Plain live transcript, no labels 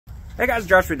Hey guys,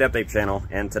 Josh from the Update channel,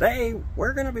 and today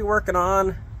we're going to be working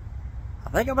on,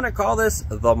 I think I'm going to call this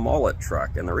the Mullet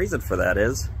Truck. And the reason for that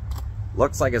is,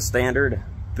 looks like a standard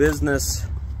business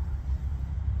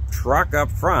truck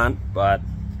up front, but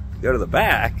go to the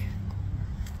back,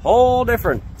 whole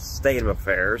different state of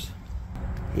affairs.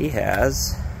 He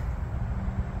has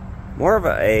more of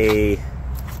a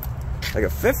like a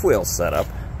fifth wheel setup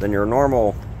than your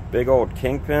normal big old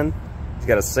Kingpin. He's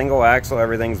got a single axle,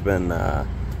 everything's been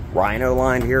rhino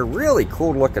lined here. Really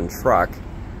cool looking truck.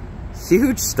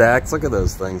 Huge stacks, look at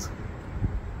those things.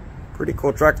 Pretty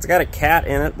cool truck. It's got a cat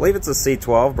in it. I believe it's a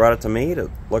C12. Brought it to me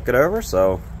to look it over,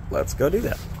 so let's go do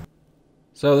that.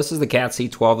 So this is the cat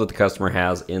C12 that the customer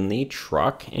has in the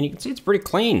truck, and you can see it's pretty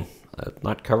clean.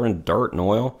 Not covered in dirt and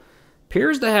oil.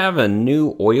 Appears to have a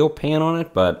new oil pan on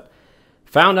it, but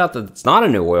found out that it's not a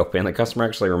new oil pan. The customer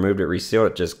actually removed it, resealed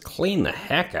it, just cleaned the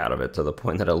heck out of it to the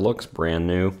point that it looks brand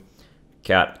new.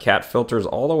 Cat filters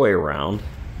all the way around,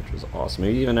 which is awesome.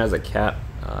 It even has a cat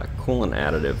coolant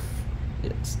additive.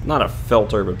 It's not a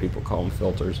filter, but people call them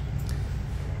filters.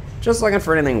 Just looking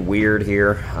for anything weird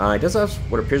here. It does have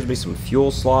what appears to be some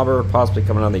fuel slobber, possibly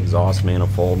coming out of the exhaust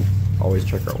manifold. Always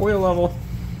check our oil level,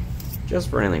 just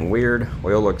for anything weird.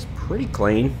 Oil looks pretty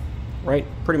clean,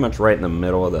 pretty much right in the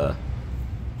middle of the,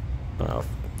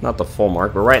 not the full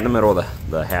mark, but right in the middle of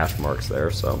the hash marks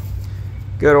there. So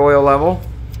good oil level.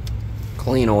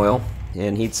 Clean oil,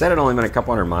 and he'd said it only been a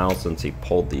couple hundred miles since he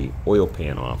pulled the oil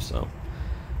pan off. So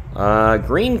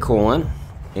green coolant,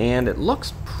 and it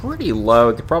looks pretty low.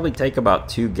 It could probably take about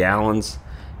 2 gallons.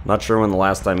 Not sure when the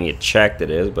last time he had checked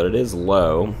it is, but it is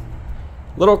low.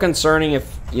 Little concerning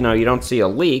if you don't see a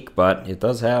leak, but it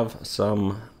does have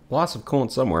some lots of coolant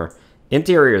somewhere.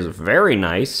 Interior is very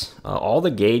nice. All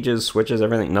the gauges, switches,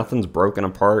 everything, nothing's broken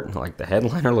apart. Like the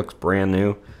headliner looks brand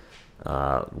new.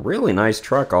 Really nice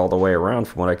truck all the way around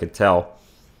from what I could tell.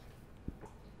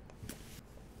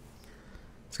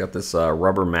 It's got this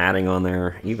rubber matting on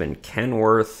there, even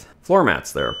Kenworth floor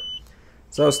mats there.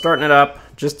 So starting it up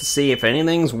just to see if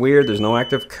anything's weird. There's no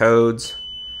active codes.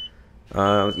 You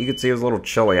can see it was a little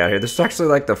chilly out here. This is actually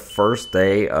like the first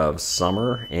day of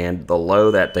summer, and the low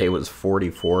that day was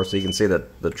 44, so you can see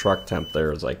that the truck temp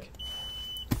there is like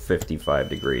 55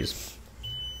 degrees.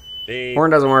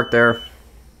 Horn doesn't work there.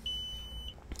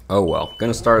 Oh well,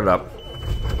 gonna start it up.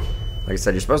 Like I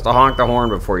said, you're supposed to honk the horn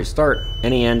before you start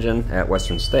any engine at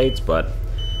Western States, but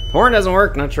the horn doesn't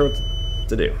work, not sure what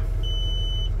to do.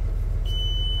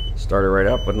 Start it right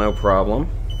up with no problem.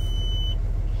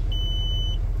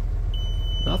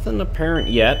 Nothing apparent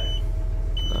yet.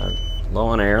 Low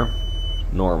on air,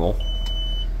 normal.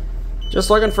 Just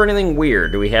looking for anything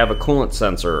weird. Do we have a coolant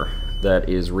sensor that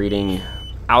is reading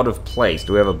out of place?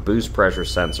 Do we have a boost pressure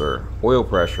sensor, oil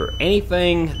pressure,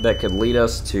 anything that could lead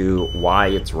us to why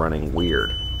it's running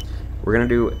weird? We're gonna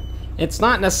do, it's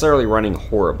not necessarily running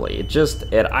horribly, it just,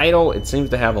 at idle, it seems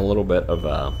to have a little bit of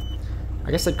a,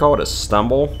 I guess I'd call it a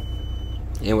stumble.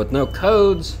 And with no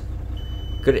codes,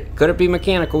 could it be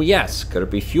mechanical? Yes. Could it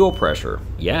be fuel pressure?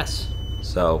 Yes.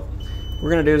 So we're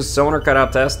gonna do a cylinder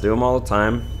cutout test, do them all the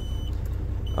time.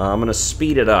 I'm gonna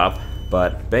speed it up,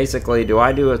 but basically, do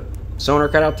I do a cylinder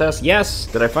cutout test? Yes.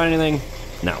 Did I find anything?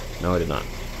 No. No, I did not.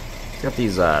 Got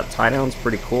these tie downs,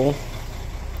 pretty cool.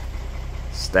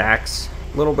 Stacks,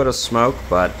 a little bit of smoke,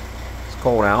 but it's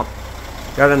cold out.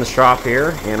 Got it in the shop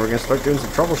here, and we're gonna start doing some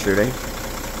troubleshooting.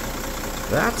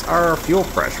 That's our fuel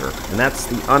pressure, and that's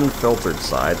the unfiltered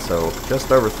side, so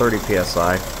just over 30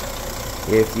 psi.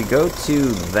 If you go to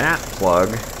that plug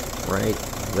right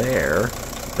there,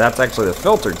 that's actually the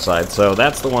filtered side, so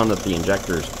that's the one that the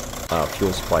injector's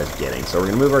fuel supply is getting. So we're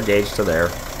going to move our gauge to there.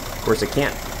 Of course,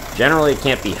 generally it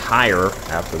can't be higher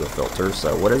after the filter,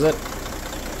 so what is it?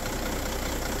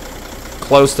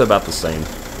 Close to about the same,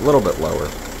 a little bit lower,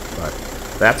 but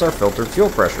that's our filtered fuel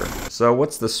pressure. So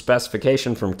what's the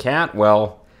specification from Cat?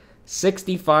 Well,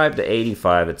 65 to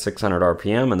 85 at 600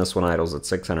 RPM, and this one idles at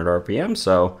 600 RPM,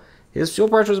 so his fuel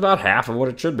pressure is about half of what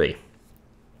it should be.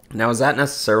 Now, is that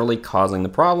necessarily causing the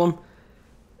problem?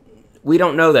 We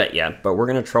don't know that yet, but we're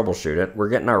going to troubleshoot it. We're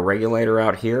getting our regulator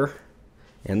out here,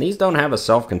 and these don't have a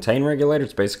self-contained regulator.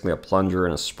 It's basically a plunger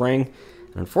and a spring.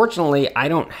 And unfortunately, I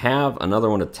don't have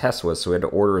another one to test with, so we had to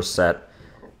order a set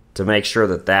to make sure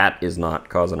that that is not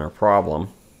causing our problem.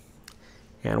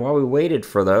 And while we waited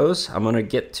for those, I'm going to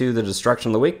get to the destruction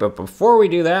of the week. But before we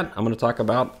do that, I'm going to talk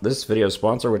about this video's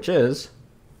sponsor, which is...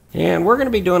 And we're going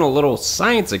to be doing a little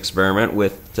science experiment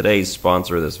with today's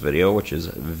sponsor of this video, which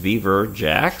is Weaver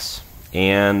Jacks.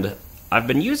 And I've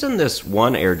been using this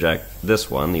one air jack, this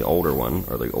one, the older one,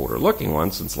 or the older looking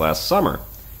one, since last summer.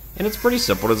 And it's pretty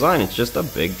simple design. It's just a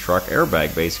big truck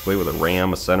airbag basically with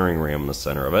a centering ram in the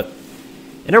center of it.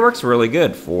 And it works really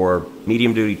good for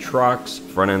medium duty trucks,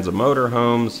 front ends of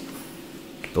motorhomes,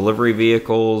 delivery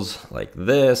vehicles like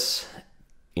this.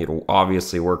 It'll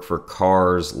obviously work for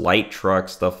cars, light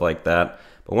trucks, stuff like that.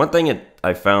 But one thing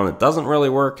I found it doesn't really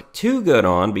work too good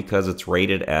on, because it's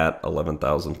rated at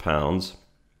 11,000 pounds,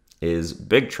 is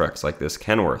big trucks like this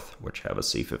Kenworth, which have a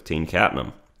C15 cat in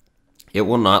them. It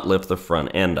will not lift the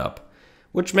front end up,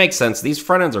 which makes sense. These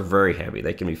front ends are very heavy.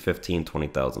 They can be 15,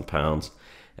 20,000 pounds.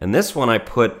 And this one I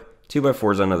put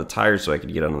 2x4s under the tires so I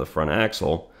could get under the front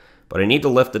axle, but I need to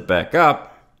lift it back up.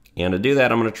 And to do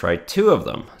that, I'm going to try 2 of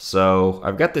them. So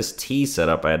I've got this T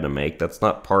setup I had to make. That's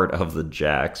not part of the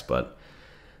jacks, but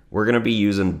we're going to be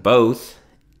using both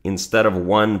instead of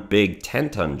one big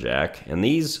 10-ton jack. And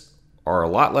these are a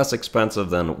lot less expensive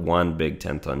than one big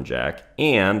 10-ton jack,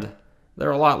 and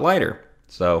they're a lot lighter.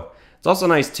 So it's also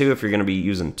nice too if you're going to be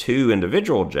using 2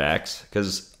 individual jacks,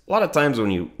 because a lot of times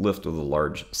when you lift with a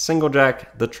large single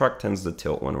jack, the truck tends to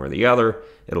tilt one way or the other.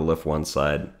 It'll lift one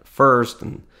side first,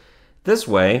 and this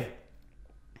way,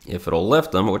 if it'll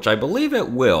lift them, which I believe it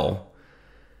will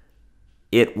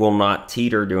not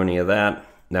teeter, do any of that.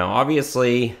 Now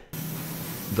obviously,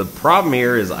 the problem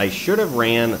here is I should have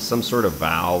ran some sort of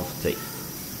valve to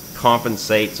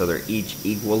compensate so they're each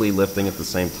equally lifting at the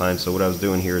same time. So what I was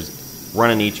doing here is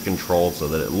running each control so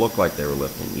that it looked like they were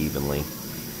lifting evenly.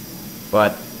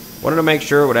 But wanted to make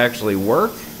sure it would actually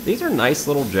work. These are nice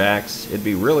little jacks. It'd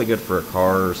be really good for a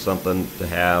car or something to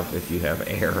have if you have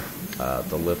air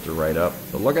to lift it right up.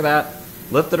 But look at that.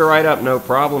 Lifted it right up, no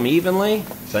problem, evenly.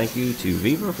 Thank you to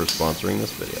Viva for sponsoring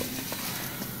this video.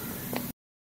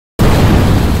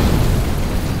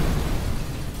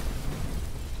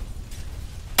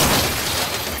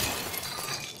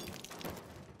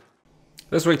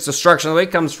 This week's destruction of the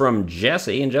week comes from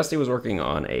Jesse, and Jesse was working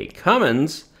on a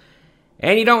Cummins.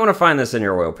 And you don't want to find this in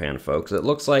your oil pan, folks. It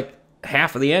looks like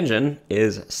half of the engine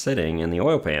is sitting in the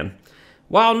oil pan.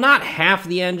 While not half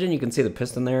the engine, you can see the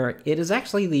piston there, it is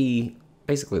actually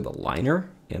basically the liner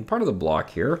and part of the block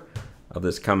here of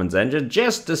this Cummins engine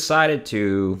just decided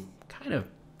to kind of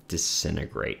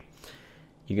disintegrate.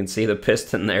 You can see the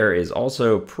piston there is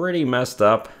also pretty messed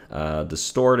up,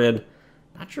 distorted.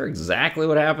 Not sure exactly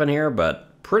what happened here,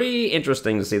 but pretty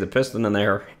interesting to see the piston in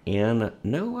there and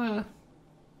no,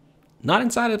 not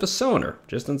inside of a cylinder,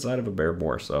 just inside of a bare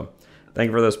bore. So thank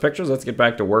you for those pictures. Let's get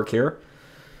back to work here.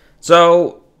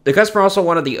 So the customer also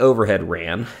wanted the overhead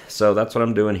ran, so that's what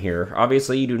I'm doing here.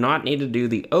 Obviously, you do not need to do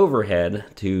the overhead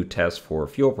to test for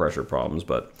fuel pressure problems,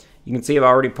 but you can see I've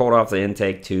already pulled off the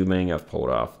intake tubing. I've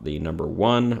pulled off the number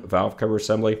 1 valve cover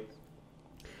assembly.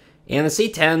 And the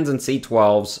C10s and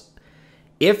C12s,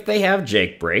 if they have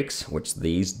Jake brakes, which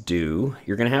these do,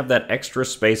 you're going to have that extra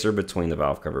spacer between the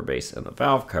valve cover base and the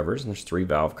valve covers, and there's 3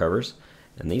 valve covers.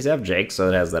 And these have Jake, so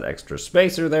it has that extra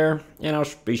spacer there. And I'll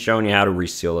be showing you how to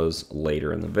reseal those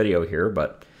later in the video here,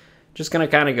 but just going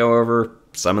to kind of go over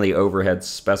some of the overhead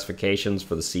specifications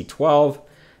for the C12.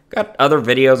 Got other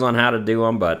videos on how to do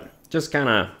them, but just kind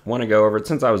of want to go over it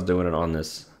since I was doing it on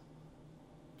this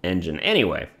engine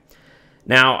anyway.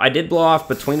 Now, I did blow off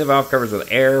between the valve covers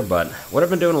with air, but what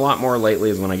I've been doing a lot more lately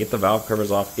is when I get the valve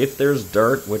covers off, if there's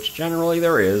dirt, which generally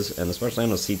there is, and especially on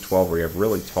the C12 where you have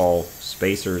really tall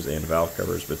spacers and valve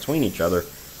covers between each other,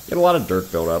 you get a lot of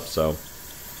dirt buildup, so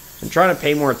I'm trying to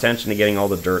pay more attention to getting all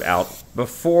the dirt out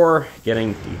before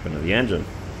getting deep into the engine.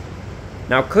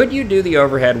 Now, could you do the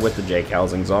overhead with the Jake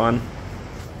housings on?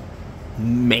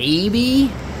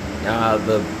 Maybe.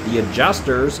 The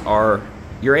adjusters are,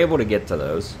 you're able to get to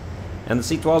those. And the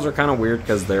C12s are kind of weird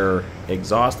because they're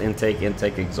exhaust, intake,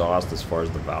 exhaust as far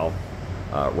as the valve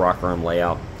rocker arm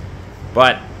layout.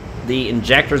 But the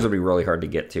injectors would be really hard to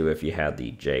get to if you had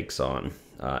the Jakes on,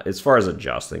 as far as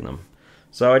adjusting them.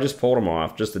 So I just pulled them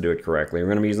off just to do it correctly. We're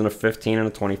going to be using a 15 and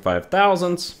a 25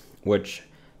 thousandths, which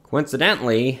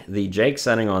coincidentally, the Jake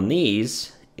setting on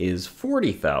these is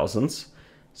 40 thousandths.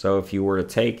 So if you were to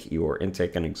take your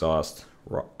intake and exhaust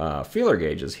feeler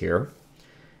gauges here,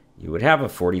 you would have a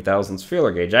 40 thousandths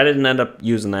feeler gauge. I didn't end up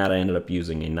using that. I ended up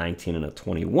using a 19 and a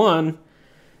 21,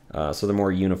 so they're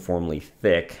more uniformly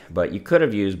thick, but you could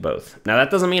have used both. Now,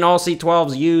 that doesn't mean all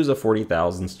C12s use a 40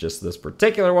 thousandths, just this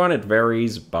particular one. It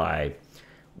varies by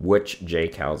which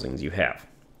Jake housings you have.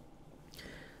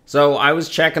 So I was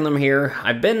checking them here.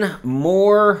 I've been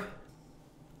more,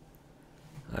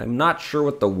 I'm not sure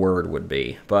what the word would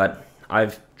be, but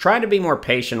I've tried to be more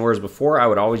patient, whereas before I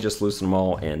would always just loosen them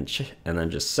all and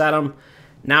then just set them.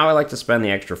 Now I like to spend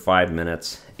the extra 5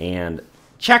 minutes and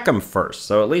check them first.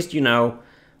 So at least you know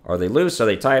Are they loose? Are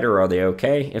they tight? Or are they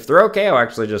okay? If they're okay, I'll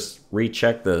actually just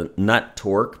recheck the nut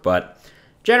torque, but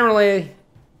generally,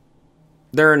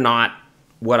 they're not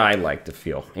what I like to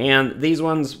feel. And these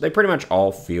ones, they pretty much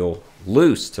all feel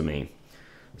loose to me.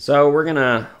 So we're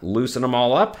gonna loosen them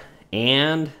all up,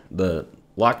 and the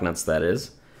lock nuts, that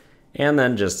is, and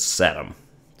then just set them.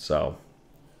 So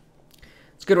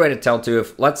it's a good way to tell too,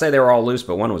 if let's say they were all loose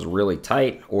but one was really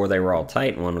tight, or they were all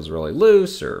tight and one was really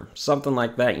loose, or something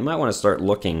like that, you might want to start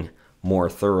looking more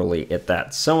thoroughly at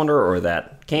that cylinder or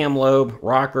that cam lobe,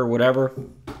 rocker, whatever.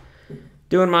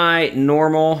 Doing my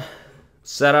normal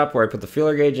setup where I put the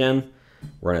feeler gauge in,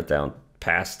 run it down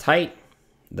past tight,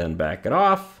 then back it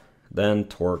off, then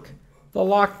torque the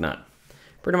lock nut.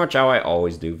 Pretty much how I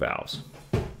always do valves.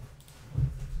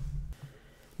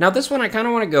 Now this one I kind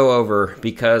of want to go over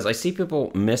because I see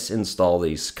people misinstall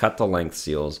these cut to length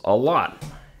seals a lot.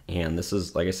 And this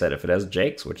is, like I said, if it has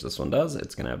jakes, which this one does,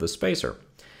 it's going to have the spacer.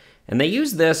 And they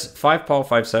use this 5-pawl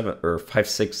 5.7 or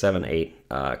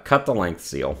 5.678 cut to length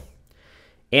seal.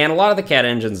 And a lot of the Cat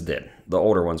engines did. The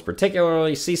older ones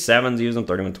particularly. C7s use them,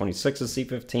 3126s,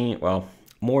 C15, well,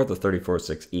 more the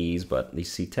 34.6Es, but these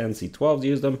C10s, C12s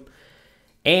use them.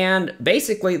 And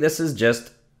basically this is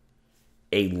just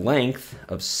a length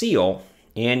of seal,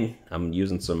 and I'm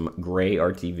using some gray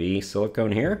RTV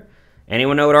silicone here.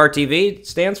 Anyone know what RTV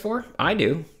stands for? I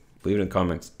do. Leave it in the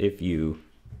comments if you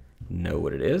know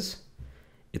what it is.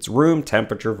 It's room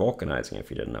temperature vulcanizing, if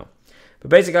you didn't know. But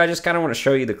basically, I just kind of want to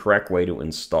show you the correct way to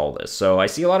install this. So I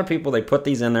see a lot of people, they put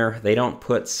these in there. They don't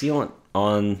put sealant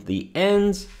on the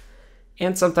ends,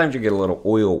 and sometimes you get a little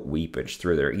oil weepage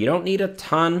through there. You don't need a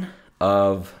ton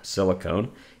of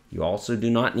silicone. You also do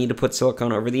not need to put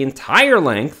silicone over the entire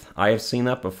length. I have seen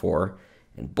that before,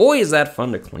 and boy is that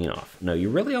fun to clean off. No, you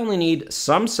really only need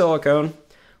some silicone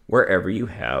wherever you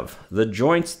have the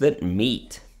joints that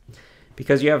meet,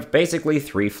 because you have basically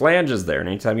 3 flanges there, and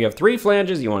anytime you have 3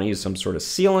 flanges, you want to use some sort of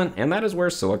sealant, and that is where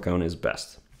silicone is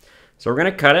best. So we're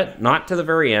going to cut it, not to the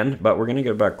very end, but we're going to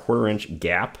get about a 1/4 inch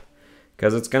gap,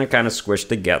 because it's going to kind of squish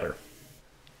together.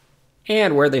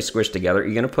 And where they squish together,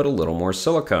 you're going to put a little more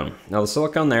silicone. Now the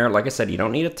silicone there, like I said, you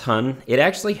don't need a ton. It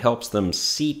actually helps them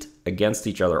seat against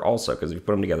each other also, because if you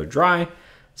put them together dry,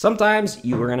 sometimes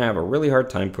you are going to have a really hard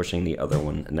time pushing the other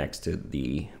one next to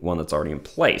the one that's already in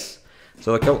place.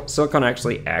 So the silicone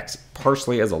actually acts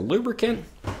partially as a lubricant,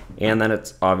 and then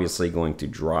it's obviously going to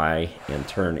dry and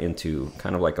turn into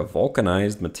kind of like a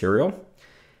vulcanized material.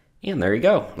 And there you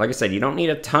go. Like I said, you don't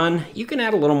need a ton. You can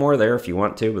add a little more there if you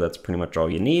want to, but that's pretty much all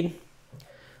you need.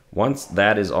 Once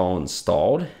that is all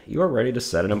installed, you are ready to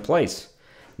set it in place.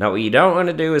 Now what you don't want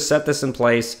to do is set this in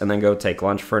place and then go take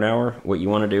lunch for an hour. What you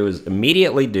want to do is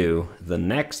immediately do the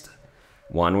next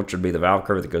one, which would be the valve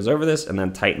cover that goes over this, and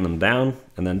then tighten them down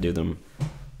and then do them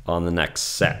on the next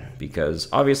set, because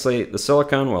obviously the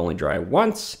silicone will only dry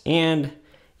once and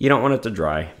you don't want it to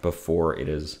dry before it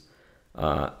is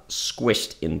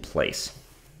squished in place.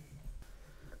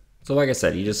 So like I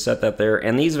said, you just set that there,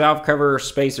 and these valve cover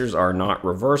spacers are not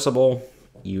reversible.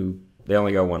 They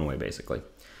only go one way basically.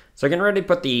 So getting ready to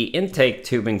put the intake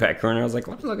tubing back here, and I was like,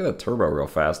 let's look at the turbo real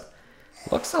fast.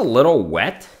 Looks a little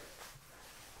wet.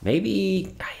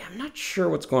 Maybe, I'm not sure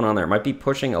what's going on there. It might be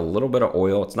pushing a little bit of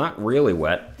oil. It's not really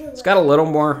wet. It's got a little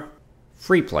more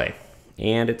free play,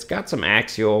 and it's got some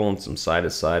axial and some side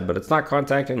to side, but it's not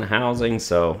contacting the housing,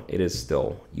 so it is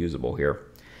still usable here.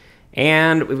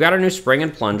 And we've got our new spring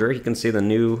and plunger. You can see the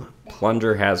new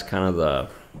plunger has kind of the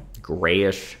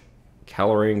grayish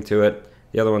coloring to it.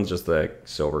 The other one's just the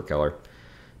silver color.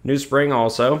 New spring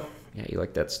also. Yeah, you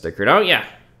like that sticker, don't ya?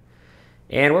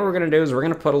 And what we're going to do is we're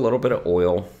going to put a little bit of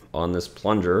oil on this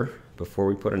plunger before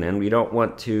we put it in. We don't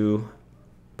want to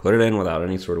put it in without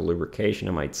any sort of lubrication.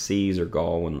 It might seize or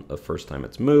gall when the first time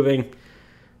it's moving.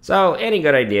 So any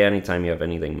good idea, anytime you have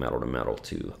anything metal to metal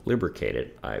to lubricate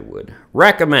it, I would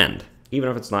recommend, even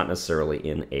if it's not necessarily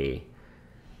in a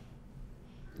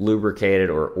lubricated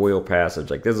or oil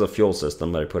passage. Like this is a fuel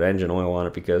system, but I put engine oil on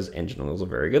it because engine oil is a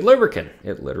very good lubricant.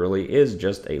 It literally is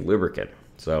just a lubricant.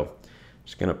 So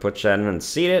just gonna put that in and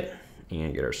seat it,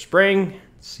 and get our spring,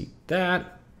 seat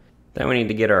that. Then we need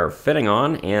to get our fitting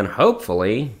on, and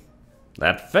hopefully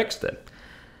that fixed it.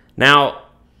 Now,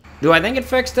 do I think it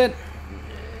fixed it?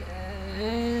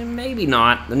 Maybe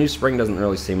not. The new spring doesn't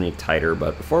really seem any tighter,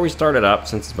 but before we start it up,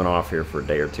 since it's been off here for a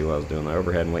day or two, I was doing the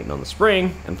overhead and waiting on the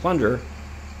spring and plunger.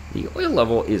 The oil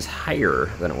level is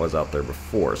higher than it was out there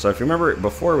before. So if you remember,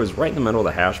 before it was right in the middle of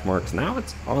the hash marks. Now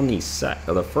it's on the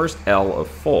first L of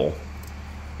full.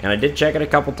 And I did check it a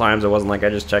couple times. It wasn't like I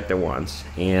just checked it once.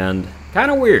 And kind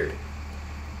of weird,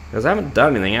 because I haven't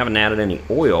done anything. I haven't added any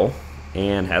oil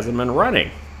and hasn't been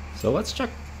running. So let's check.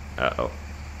 Uh-oh.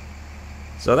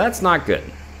 So that's not good.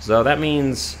 So that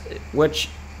means, which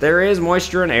there is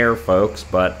moisture and air, folks,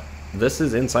 but this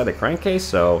is inside the crankcase,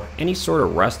 so any sort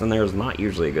of rust in there is not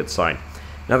usually a good sign.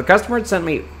 Now the customer had sent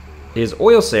me his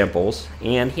oil samples,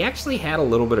 and he actually had a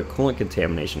little bit of coolant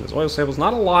contamination. His oil samples,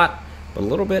 not a lot, but a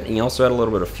little bit, and he also had a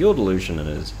little bit of fuel dilution in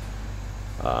his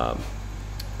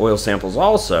oil samples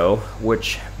also,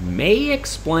 which may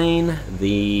explain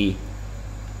the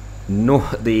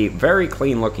very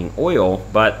clean looking oil,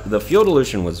 but the fuel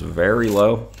dilution was very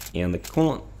low, and the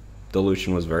coolant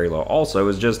dilution was very low also. It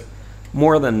was just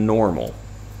more than normal.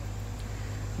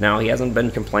 Now, he hasn't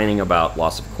been complaining about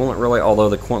loss of coolant really, although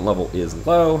the coolant level is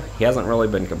low. He hasn't really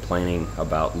been complaining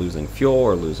about losing fuel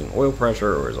or losing oil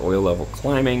pressure or his oil level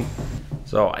climbing.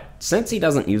 So since he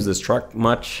doesn't use this truck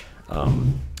much,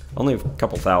 only a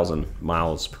couple thousand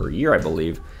miles per year, I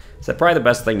believe, so probably the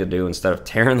best thing to do, instead of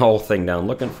tearing the whole thing down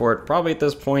looking for it, probably at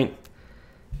this point,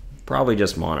 probably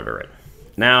just monitor it.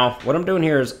 Now, what I'm doing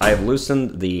here is I've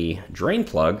loosened the drain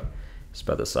plug,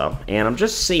 sped this up, and I'm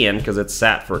just seeing, because it's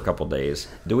sat for a couple days,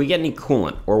 do we get any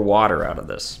coolant or water out of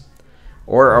this?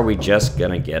 Or are we just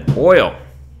gonna get oil?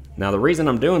 Now, the reason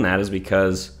I'm doing that is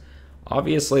because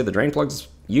obviously the drain plug's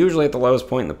usually at the lowest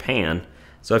point in the pan,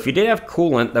 so if you did have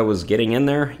coolant that was getting in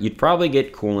there, you'd probably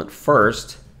get coolant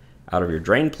first out of your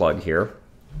drain plug here.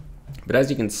 But as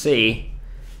you can see,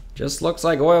 just looks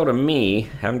like oil to me.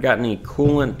 Haven't got any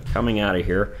coolant coming out of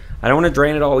here. I don't want to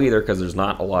drain it all either because there's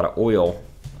not a lot of oil,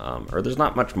 or there's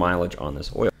not much mileage on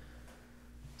this oil.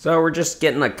 So we're just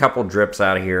getting a couple drips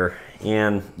out of here,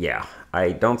 and yeah,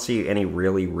 I don't see any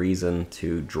really reason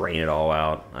to drain it all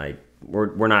out.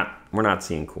 We're not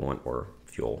seeing coolant or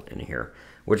fuel in here.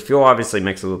 Which fuel obviously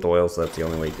mixes with oil, so that's the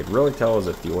only way you could really tell is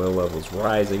if the oil level is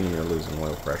rising and you're losing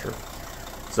oil pressure.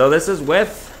 So this is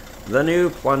with the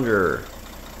new plunger.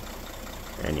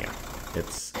 And yeah,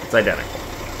 it's identical.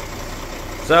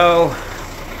 So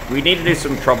we need to do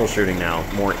some troubleshooting now,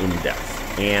 more in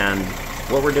depth. And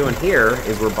what we're doing here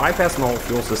is we're bypassing the whole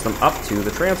fuel system up to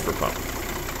the transfer pump.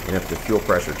 And if the fuel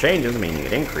pressure changes, meaning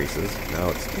it increases, now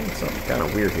it's doing something kind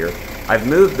of weird here. I've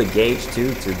moved the gauge to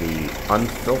the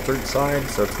unfiltered side,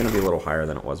 so it's going to be a little higher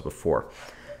than it was before.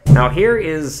 Now here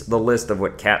is the list of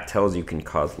what CAT tells you can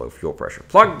cause low fuel pressure.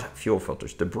 Plugged fuel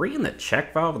filters, debris in the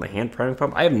check valve and the hand priming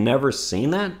pump. I have never seen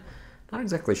that. Not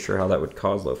exactly sure how that would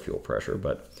cause low fuel pressure,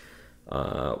 but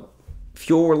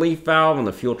fuel relief valve and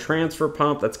the fuel transfer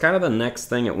pump, that's kind of the next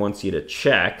thing it wants you to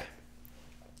check.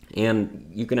 And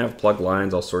you can have plug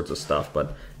lines, all sorts of stuff.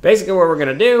 But basically what we're going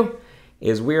to do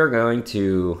is we are going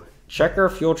to check our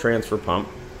fuel transfer pump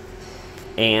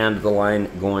and the line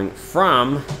going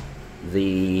from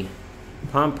the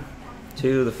pump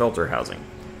to the filter housing.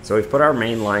 So we've put our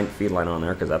main line, feed line on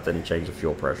there because that didn't change the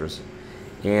fuel pressures.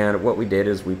 And what we did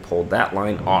is we pulled that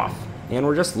line off. And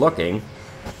we're just looking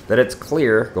that it's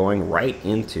clear going right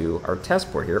into our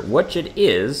test port here, which it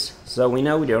is, so we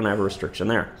know we don't have a restriction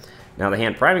there. Now the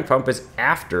hand priming pump is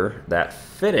after that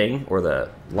fitting, or the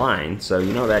line, so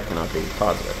you know that cannot be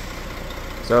positive.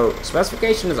 So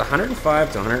specification is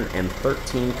 105 to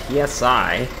 113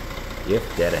 PSI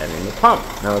if deadheading the pump.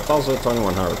 Now it's also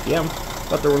 2100 RPM,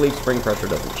 but the relief spring pressure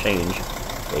doesn't change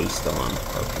based on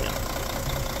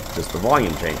RPM. Just the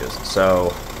volume changes.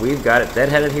 So we've got it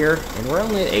deadheaded here, and we're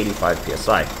only at 85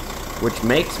 PSI, which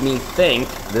makes me think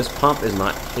this pump is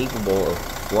not capable of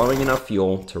flowing enough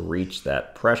fuel to reach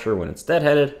that pressure when it's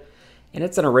deadheaded. And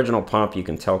it's an original pump, you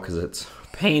can tell because it's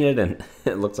painted and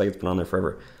it looks like it's been on there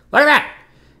forever. Look at that!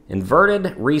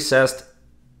 Inverted recessed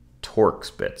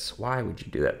Torx bits. Why would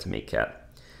you do that to me, Cat?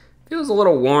 Feels a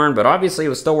little worn, but obviously it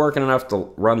was still working enough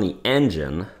to run the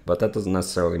engine, but that doesn't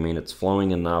necessarily mean it's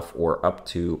flowing enough or up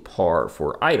to par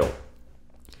for idle.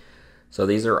 So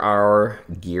these are our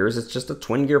gears. It's just a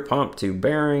twin gear pump, 2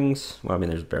 bearings. Well, I mean,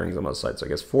 there's bearings on both sides, so I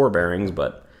guess 4 bearings,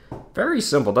 but very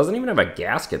simple. Doesn't even have a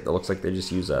gasket. That looks like they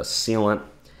just use a sealant.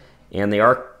 And they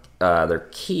are, they're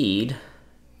keyed.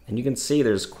 And you can see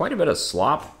there's quite a bit of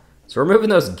slop. So we're moving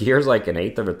those gears like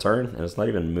 1/8 of a turn, and it's not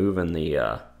even moving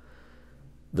the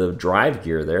drive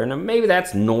gear there. And maybe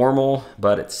that's normal,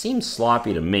 but it seems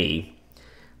sloppy to me.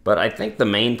 But I think the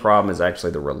main problem is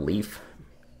actually the relief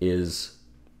is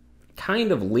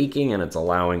kind of leaking, and it's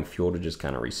allowing fuel to just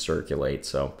kind of recirculate.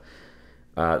 So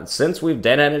since we've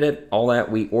deadheaded it, all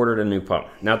that, we ordered a new pump.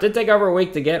 Now it did take over a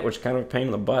week to get, which is kind of a pain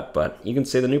in the butt, but you can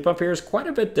see the new pump here is quite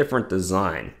a bit different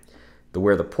design.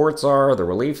 Where the ports are, the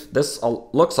relief, this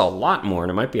looks a lot more,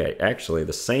 and it might be actually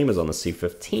the same as on the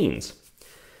C15s.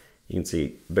 You can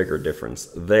see bigger difference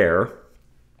there.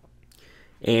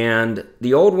 And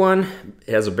the old one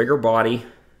has a bigger body,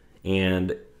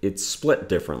 and it's split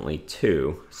differently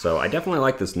too. So I definitely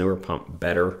like this newer pump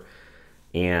better.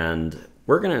 And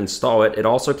we're going to install it. It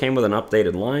also came with an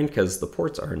updated line because the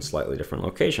ports are in slightly different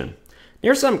location.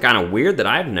 Here's something kind of weird that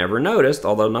I've never noticed,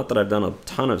 although not that I've done a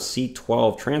ton of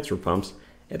C12 transfer pumps.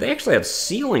 They actually have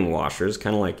sealing washers,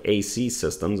 kind of like AC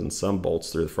systems and some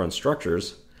bolts through the front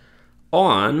structures,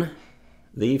 on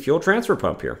the fuel transfer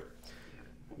pump here.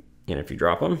 And if you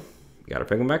drop them, you got to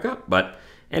pick them back up. But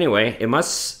anyway, it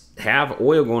must have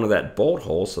oil going to that bolt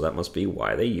hole, so that must be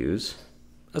why they use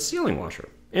a sealing washer.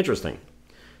 Interesting.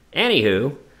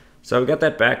 Anywho, so we got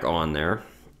that back on there.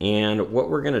 And what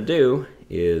we're going to do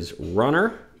is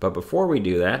runner. But before we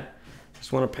do that, I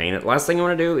just want to paint it. Last thing I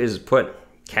want to do is put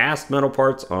cast metal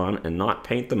parts on and not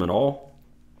paint them at all.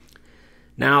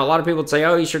 Now, a lot of people would say,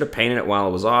 oh, you should have painted it while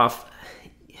it was off.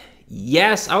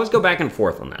 Yes, I always go back and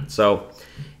forth on that. So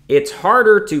it's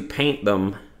harder to paint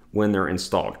them when they're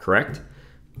installed, correct?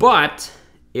 But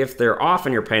if they're off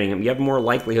and you're painting them, you have more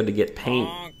likelihood to get paint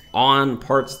on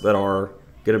parts that are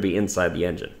going to be inside the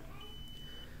engine.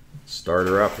 Start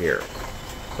her up here.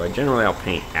 So I'll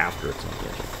paint after it's on the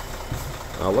engine.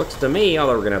 Well, it looks to me,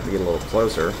 although we're going to have to get a little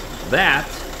closer, that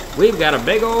we've got a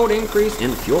big old increase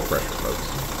in fuel pressure,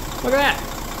 folks. Look at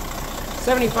that.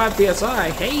 75 PSI.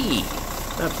 Hey,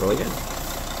 that's really good.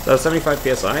 So 75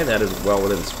 PSI, that is well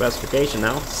within specification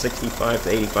now. 65 to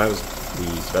 85 is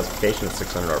the specification at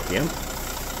 600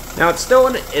 RPM. Now, it's still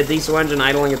a diesel engine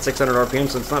idling at 600 RPM,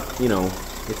 so it's not, you know,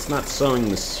 it's not sewing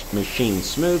the machine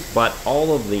smooth, but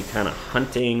all of the kind of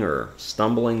hunting or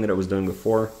stumbling that it was doing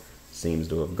before seems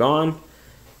to have gone.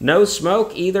 No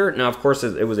smoke either. Now, of course,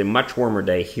 it was a much warmer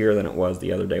day here than it was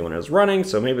the other day when it was running,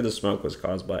 so maybe the smoke was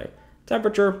caused by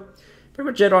temperature. Pretty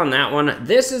much it on that one.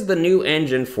 This is the new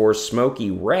engine for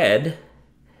Smoky Red,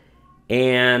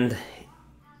 and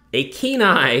a keen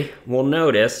eye will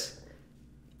notice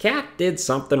Cat did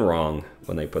something wrong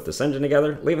when they put this engine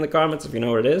together. Leave in the comments if you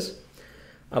know what it is.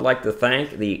 I'd like to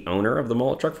thank the owner of the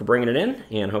mullet truck for bringing it in,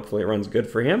 and hopefully it runs good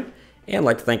for him. And I'd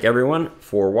like to thank everyone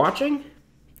for watching.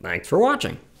 Thanks for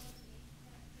watching.